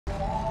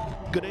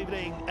Good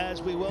evening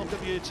as we welcome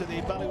you to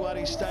the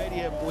Baliwadi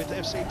Stadium with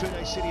FC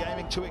Pune City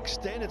aiming to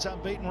extend its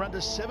unbeaten run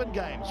to 7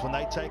 games when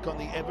they take on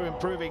the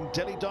ever-improving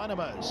Delhi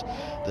Dynamos.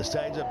 The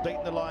Stallions have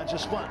beaten the Lions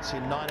just once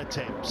in 9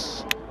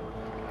 attempts.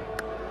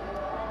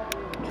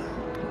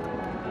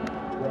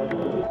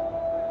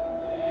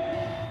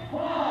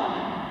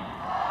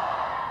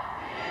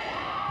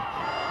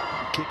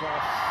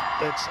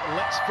 Kick-off, it's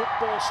Let's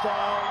Football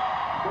style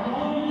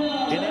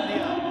in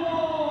India.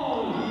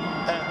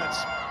 And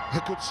that's a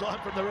good sign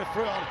from the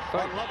referee.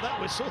 I love that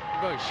whistle.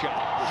 Very sharp.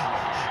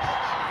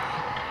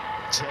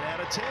 10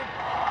 out of 10.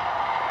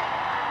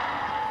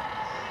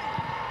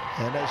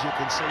 And as you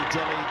can see,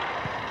 Delhi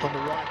on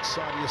the right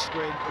side of your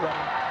screen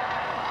running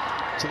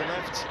to the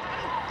left.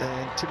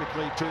 And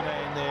typically Pune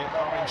in their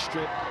orange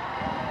strip.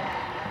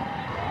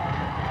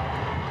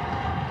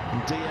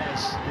 And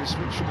Diaz, who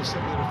switched from the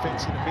centre of the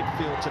defence into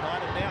midfield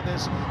tonight. And now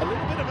there's a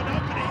little bit of an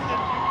opening.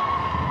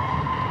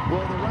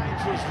 Well, the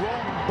range was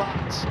wrong,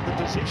 but the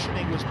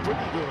positioning was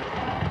pretty good.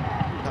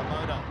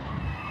 Hamona,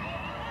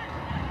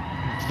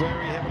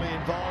 very heavily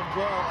involved.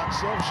 Well,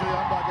 unselfishly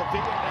on by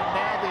Gaviria, and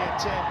now the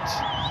attempt.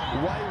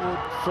 Wayward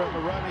from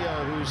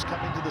Romeo, who's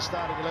come into the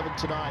starting 11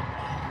 tonight.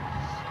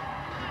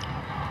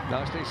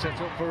 Nicely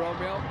set up for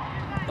Romeo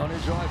on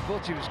his right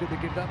foot. He was going to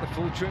give that the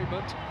full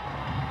treatment.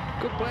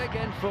 Good play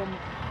again from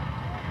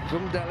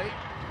Delhi.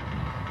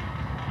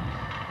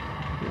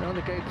 You know,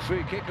 they gave the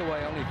free kick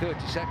away only 30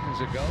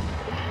 seconds ago.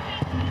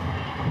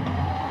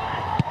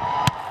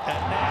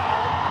 And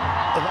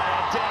now they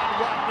are down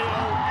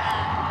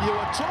 1-0. You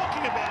were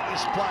talking about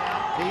this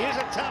player. He is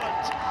a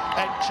talent.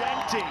 And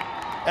Chanti,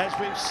 as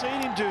we've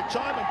seen him do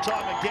time and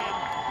time again,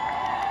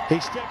 he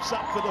steps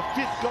up for the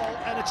 5th goal,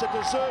 and it's a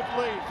deserved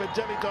lead for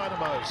Delhi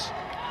Dynamos.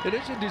 It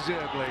is a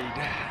deserved lead.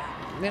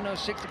 You know,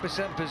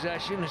 60%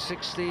 possession,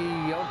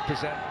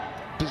 60-odd%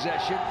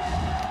 possession.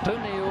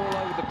 Pune all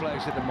over the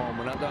place at the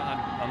moment.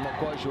 I'm not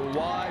quite sure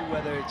why,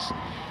 whether it's...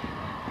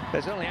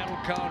 There's only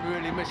Adil Khan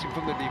really missing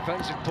from the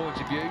defensive point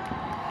of view.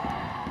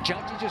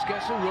 Chanti just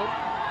gets a run.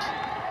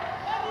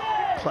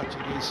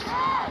 Clutching his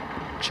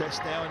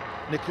chest now, and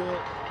Nikhil,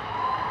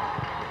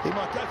 he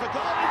might go for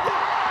goal. He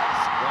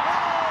does! Oh,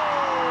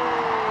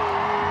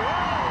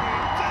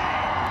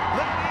 indeed!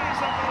 That is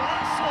a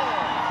colossal!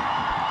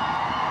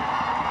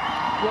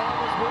 Well, I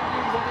was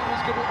wondering what he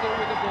was going to do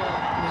with the ball.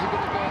 Was he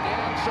going to go on the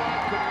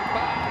outside, coming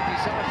back? He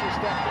decides to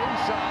step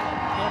inside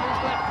on his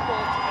left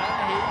foot,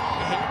 and he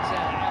hits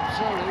an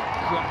absolute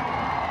crack.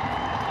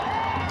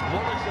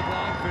 What a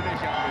sublime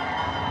finish, Andy.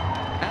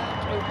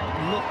 Out of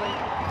nothing,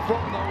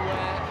 from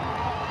nowhere.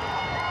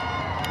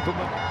 From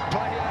a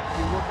player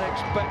you wouldn't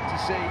expect to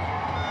see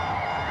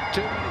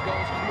too many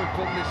goals coming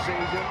from this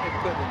season. If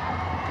Billy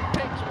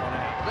picks one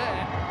out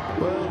there.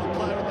 Well, the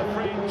player on the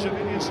fringe of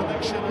Indian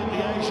selection in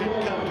the Asian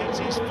Cup gets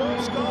his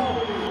first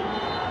goal.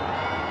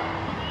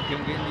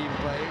 Young Indian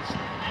players.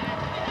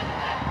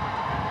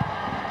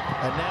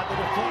 And now the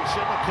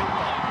deflection, the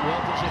keeper,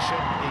 well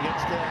positioned, he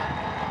gets down.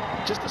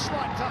 Just a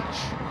slight touch.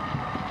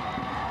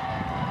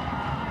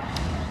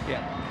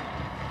 Yeah.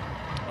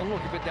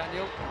 Unlucky for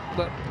Daniel,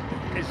 but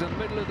it's the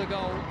middle of the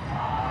goal.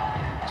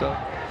 So,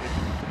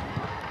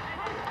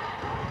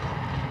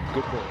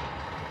 good ball.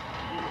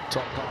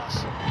 Top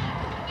pass.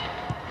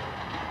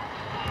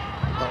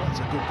 Oh, that's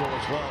a good ball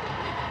as well.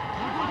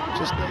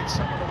 Just needs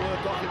someone to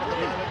work off him at the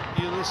moment.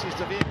 Ulysses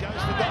Devere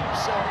goes for goal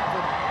himself.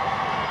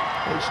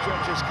 He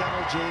stretches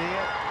Kamalji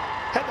here.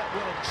 Had that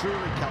well and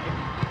truly coming.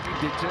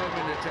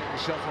 Determined to take the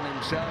shot on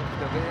himself,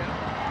 Devere.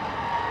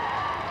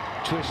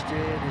 Twisted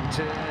and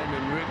turned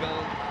and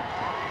wriggled.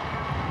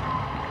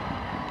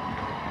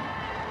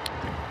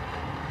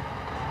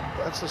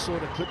 That's the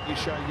sort of clip you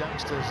show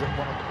youngsters that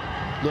want to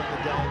learn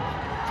the game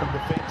from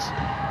defence.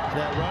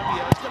 Now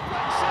Romeo's got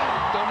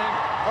done him.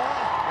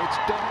 Oh, it's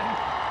done him.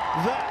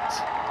 That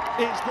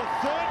is the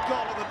 3rd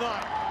goal of the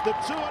night, the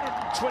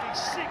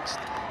 226th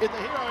in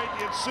the Hero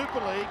Indian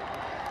Super League,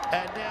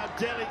 and now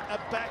Delhi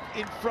are back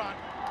in front.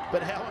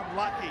 But how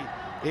unlucky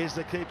is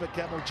the keeper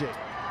Kamalji?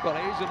 Well,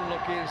 he's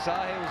unlucky, and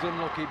Sahil's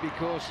unlucky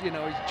because, you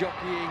know, he's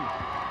jockeying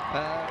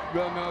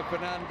Romeo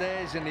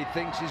Fernandez, and he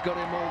thinks he's got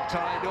him all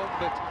tied up,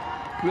 but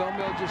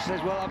Romeo just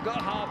says, well, I've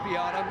got half a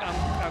yard,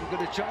 I'm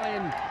going to try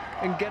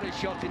and get a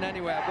shot in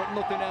anyway, I've got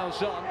nothing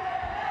else on.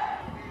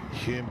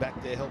 Hume back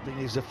there helping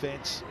his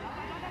defence.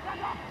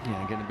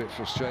 Yeah, getting a bit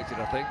frustrated,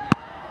 I think.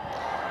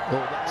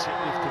 Oh, that's it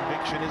with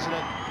conviction, isn't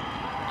it?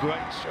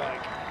 Great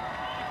strike.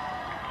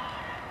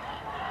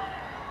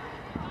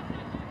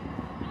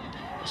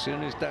 As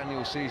soon as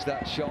Daniel sees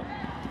that shot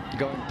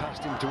going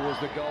past him towards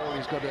the goal,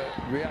 he's got to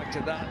react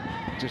to that,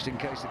 just in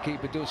case the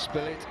keeper does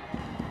spill it.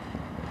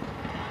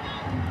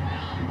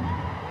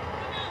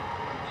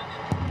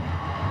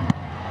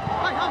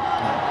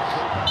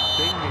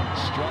 Binging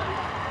strike.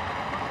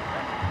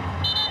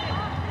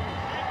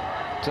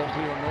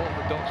 Totally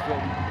unorthodox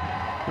from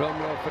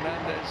Romeo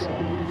Fernandez.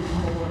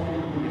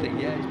 You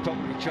think, yeah, he's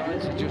probably trying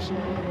to just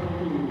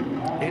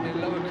hit it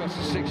low across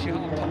the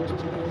 6-yard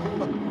post.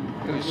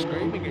 He was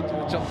screaming into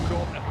the top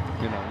corner.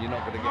 You know, you're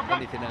not going to get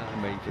anything out of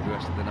me for the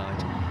rest of the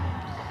night.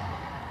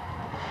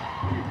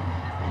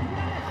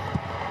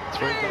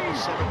 3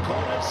 goals, 7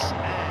 corners,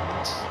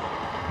 and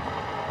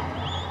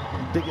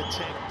big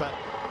attempt, but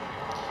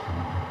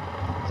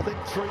I think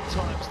 3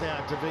 times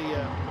now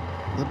Davia,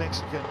 the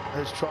Mexican,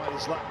 has tried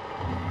his luck.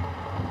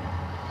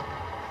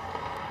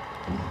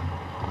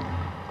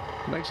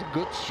 Makes a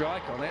good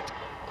strike on it.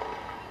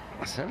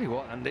 I tell you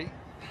what, Andy.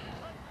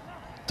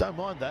 Don't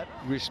mind that.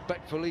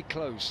 Respectfully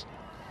close.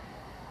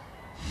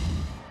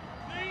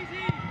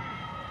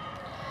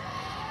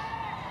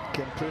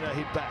 Can Pune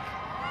hit back?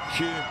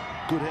 Hume,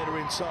 good header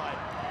inside.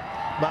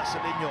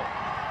 Marcelinho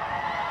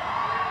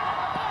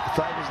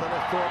favours the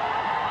left foot.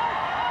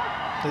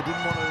 He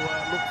didn't want to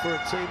look for a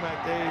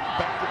teammate there. He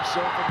backed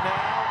himself, and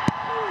now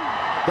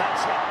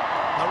that's it.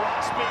 A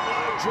rasping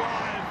low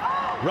drive.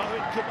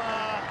 Rohit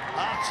Kumar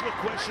asks the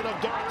question of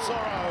Doran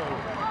Sorrow.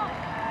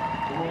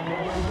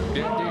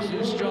 Yeah,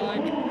 decent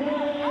strike.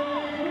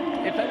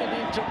 If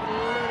anything, took a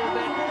little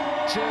bit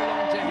too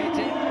long to hit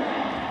it.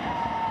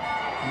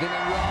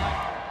 Didn't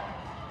right.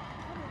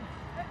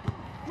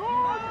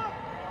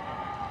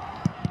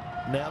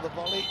 Now the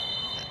volley,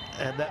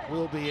 and that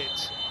will be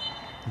it.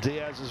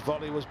 Diaz's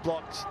volley was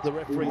blocked. The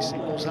referee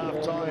signals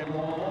half-time.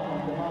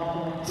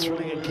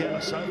 Thrilling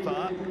encounter so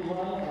far.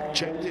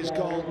 Checked his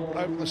goal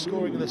over the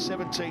scoring in the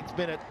 17th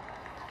minute.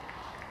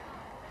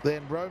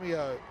 Then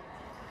Romeo.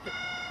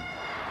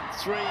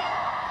 3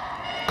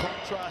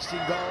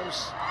 contrasting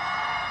goals.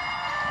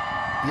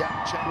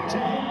 Young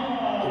Chante,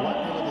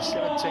 1-0 in the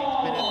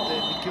 17th minute.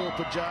 Then Nikhil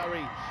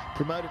Pujari,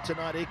 promoted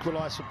tonight,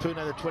 equalised for Pune,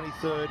 the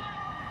 23rd.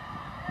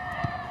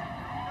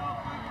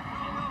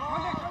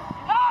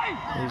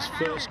 His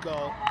first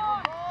goal,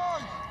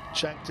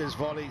 Shankta's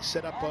volley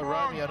set up by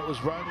Romeo, and it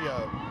was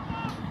Romeo.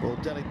 Well,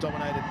 Delhi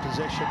dominated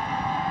possession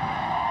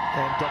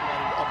and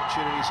dominated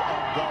opportunities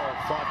on goal.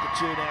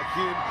 5-2 now.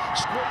 Hume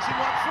squeezing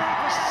one through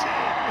for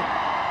Sin.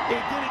 He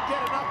didn't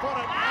get enough on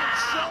it.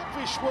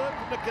 Unselfish work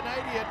from the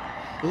Canadian,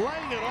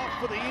 laying it off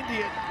for the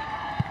Indian.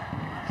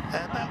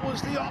 And that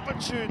was the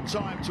opportune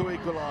time to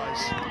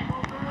equalise.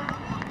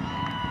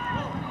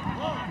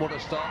 What a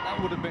start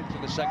that would have been to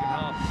the second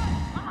half.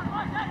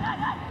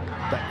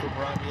 Back from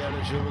Romeo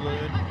to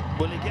Julian.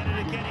 Will he get it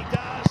again? He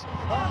does.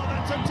 Oh,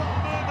 that's a top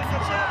move that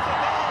deserves a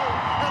goal.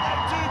 And they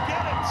do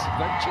get it.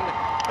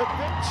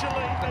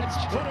 Eventually,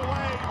 it's put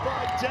away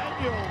by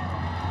Daniel.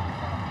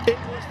 It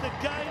was the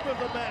game of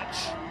the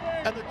match.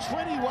 And the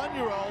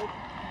 21-year-old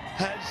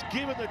has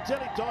given the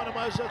Delhi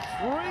Dynamos a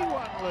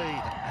 3-1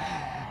 lead.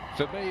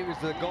 For me, it was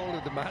the goal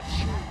of the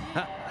match.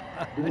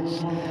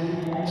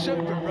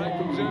 Super break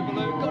from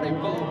Zermalu, got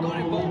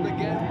involved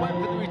again, went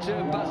for the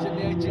return pass in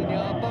the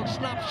 18-yard box,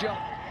 snapshot.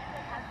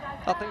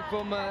 I think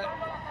from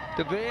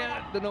De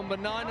Vere, the number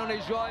 9 on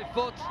his right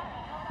foot,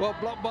 well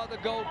blocked by the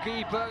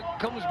goalkeeper,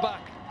 comes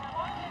back.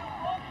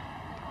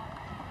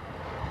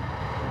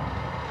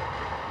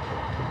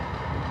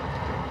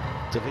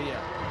 De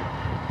Vere.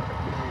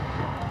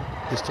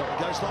 This time it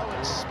goes low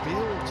and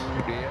spilled.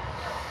 Yeah.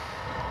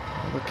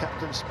 The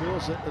captain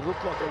spills it. It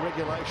looked like a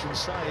regulation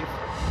save.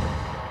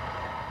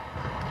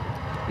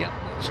 Yeah,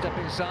 little step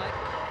inside.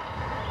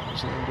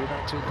 So he can do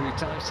that 2 or 3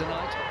 times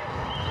tonight.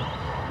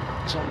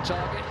 It's on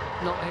target,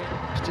 not hit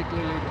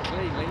particularly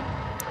cleanly.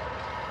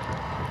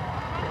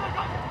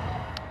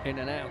 In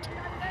and out.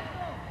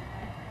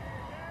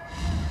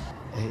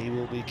 He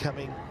will be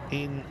coming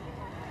in,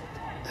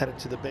 headed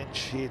to the bench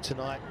here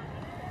tonight.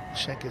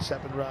 Shankar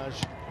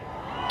Sapanraj.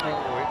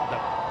 Oh, hit the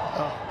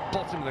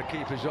bottom of the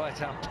keeper's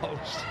right-hand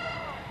post.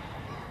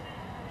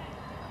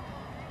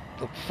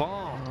 Look,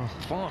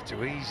 far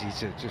too easy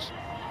to just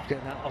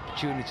get that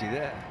opportunity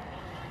there.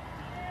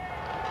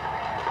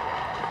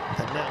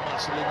 And now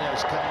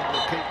Marcelinho's coming,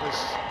 the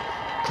keeper's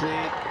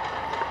cleared.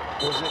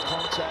 Was there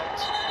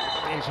contact?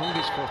 He's on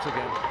his foot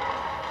again.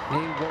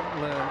 He won't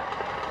learn.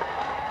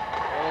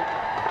 Oh,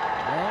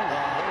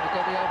 they've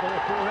got the elbow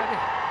up already.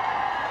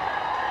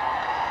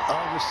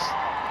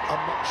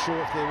 I'm not sure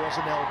if there was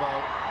an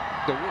elbow.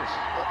 There was.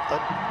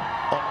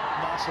 On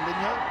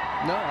Marcelinho?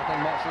 No, I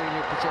think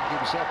Marcelinho protected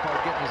himself by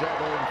getting his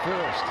elbow in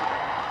first.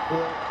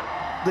 Well,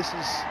 this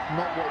is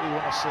not what we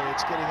want to see.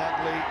 It's getting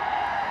ugly.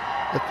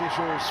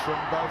 Officials from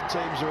both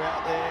teams are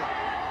out there.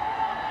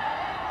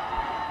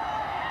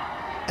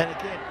 And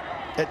again,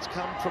 it's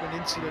come from an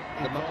incident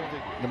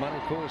involving the man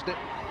who caused it.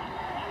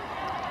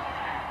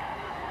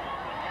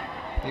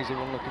 He's the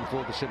one looking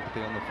for the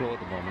sympathy on the floor at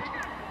the moment.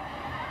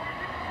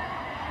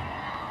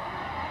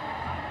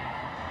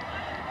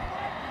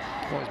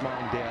 What is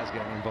Martin Diaz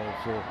getting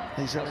involved for?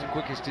 That's the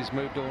quickest he's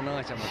moved all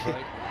night, I'm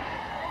afraid.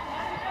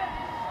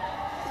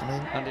 I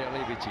mean, Andy, I'll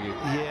leave it to you.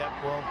 Yeah,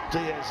 well,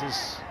 Diaz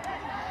has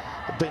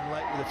been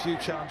late with a few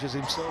challenges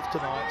himself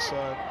tonight,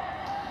 so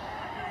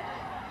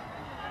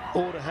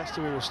order has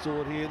to be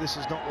restored here. This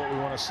is not what we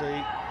want to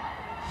see.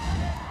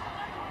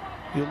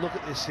 You'll look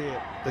at this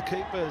here. The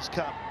keeper has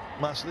come.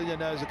 Marcelinho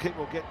knows the keeper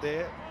will get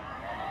there.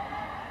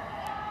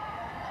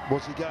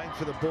 Was he going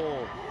for the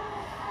ball?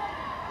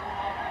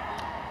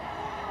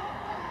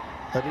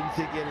 I didn't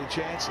think he had any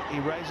chance. He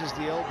raises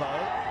the elbow.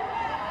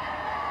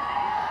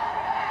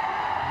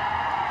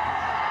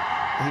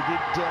 He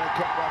did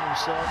cop one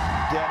himself.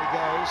 Down he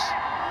goes.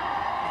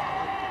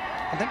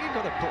 I think he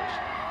got a push.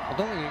 I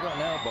don't think he got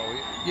an elbow.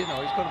 You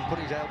know, he's got to put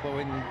his elbow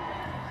in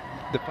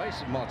the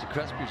face of Marty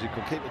Crespi as he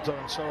could. Keeper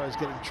Don Sorrows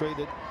getting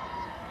treated.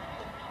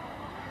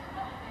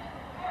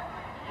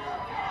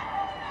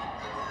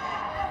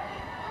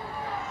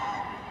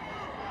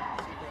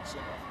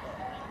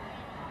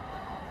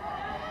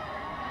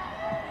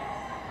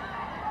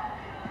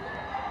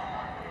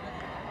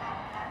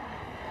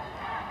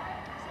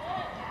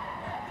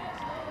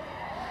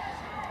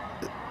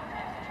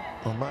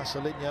 Well,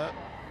 Marcelinho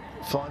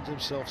finds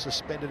himself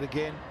suspended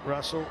again.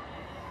 Russell,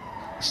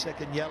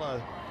 second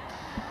yellow.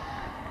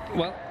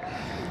 Well,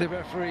 the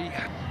referee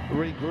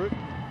regroup,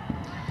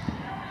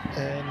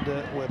 and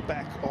we're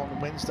back on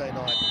Wednesday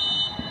night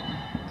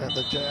at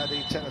the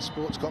JRD Tennis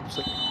Sports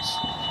Complex,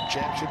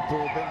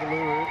 Jamshedpur,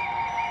 Bengaluru.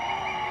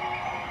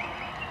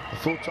 The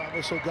full-time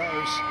whistle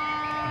goes.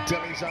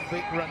 Delhi's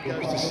unbeaten run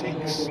goes to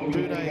 6.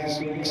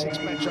 Pune's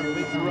 6-match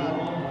unbeaten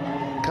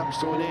run comes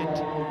to an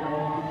end.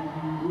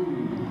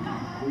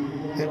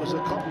 It was a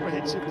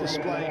comprehensive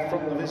display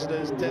from the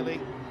visitors, Delhi.